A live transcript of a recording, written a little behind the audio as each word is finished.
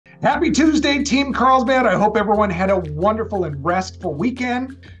Happy Tuesday, Team Carlsbad. I hope everyone had a wonderful and restful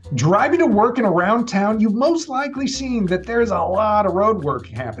weekend. Driving to work and around town, you've most likely seen that there's a lot of road work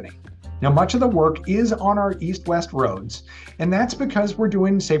happening. Now, much of the work is on our east-west roads, and that's because we're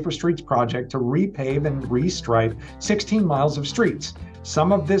doing Safer Streets project to repave and restripe 16 miles of streets.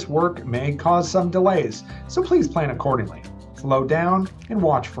 Some of this work may cause some delays, so please plan accordingly. Slow down and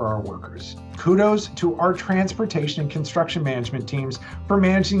watch for our workers. Kudos to our transportation and construction management teams for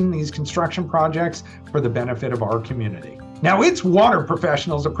managing these construction projects for the benefit of our community. Now, it's Water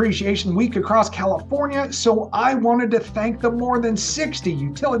Professionals Appreciation Week across California, so I wanted to thank the more than 60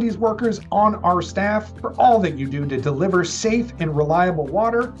 utilities workers on our staff for all that you do to deliver safe and reliable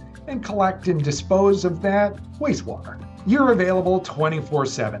water and collect and dispose of that wastewater. You're available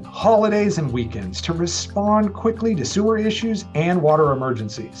 24/7, holidays and weekends, to respond quickly to sewer issues and water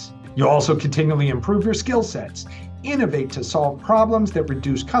emergencies. You also continually improve your skill sets, innovate to solve problems that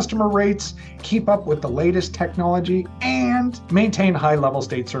reduce customer rates, keep up with the latest technology, and maintain high-level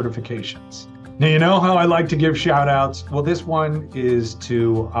state certifications. Now, you know how I like to give shout-outs? Well, this one is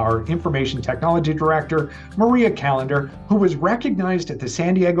to our Information Technology Director, Maria Callender, who was recognized at the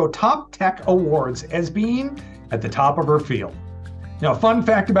San Diego Top Tech Awards as being at the top of her field. Now, a fun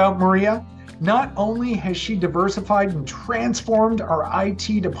fact about Maria: not only has she diversified and transformed our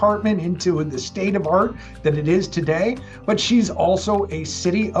IT department into the state of art that it is today, but she's also a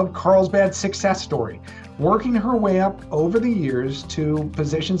City of Carlsbad success story, working her way up over the years to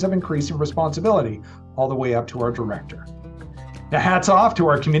positions of increasing responsibility, all the way up to our director. Now, hats off to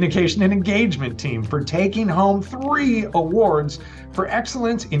our communication and engagement team for taking home 3 awards for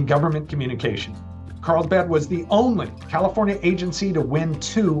excellence in government communication. Carlsbad was the only California agency to win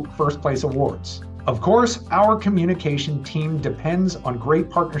 2 first-place awards. Of course, our communication team depends on great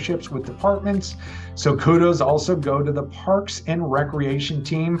partnerships with departments, so kudos also go to the Parks and Recreation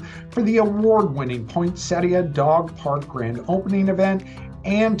team for the award-winning Poinsettia Dog Park grand opening event,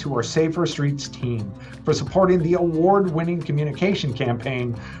 and to our Safer Streets team for supporting the award-winning communication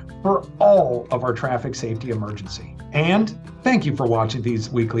campaign for all of our traffic safety emergency. And thank you for watching these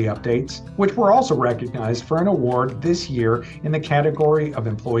weekly updates, which were also recognized for an award this year in the category of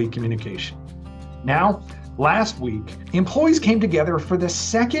employee communication. Now, last week, employees came together for the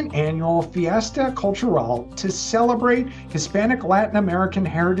 2nd annual Fiesta Cultural to celebrate Hispanic Latin American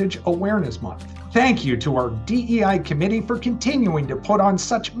Heritage Awareness Month. Thank you to our DEI committee for continuing to put on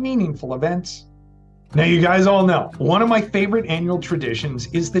such meaningful events. Now, you guys all know, one of my favorite annual traditions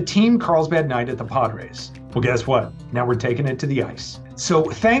is the Team Carlsbad Night at the Padres. Well, guess what? Now we're taking it to the ice. So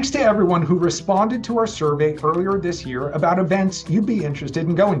thanks to everyone who responded to our survey earlier this year about events you'd be interested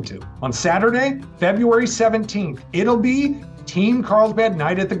in going to. On Saturday, February 17th, it'll be Team Carlsbad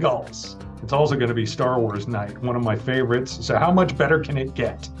Night at the Gulls. It's also going to be Star Wars Night, one of my favorites, so how much better can it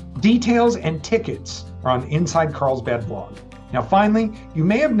get? Details and tickets are on Inside Carlsbad blog. Now, finally, you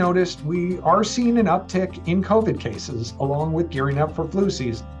may have noticed we are seeing an uptick in COVID cases along with gearing up for flu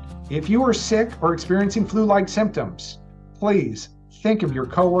season. If you are sick or experiencing flu-like symptoms, please think of your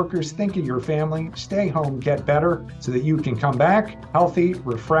coworkers, think of your family, stay home, get better so that you can come back healthy,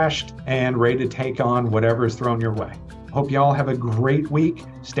 refreshed, and ready to take on whatever is thrown your way. Hope you all have a great week.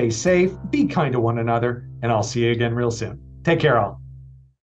 Stay safe, be kind to one another, and I'll see you again real soon. Take care, all.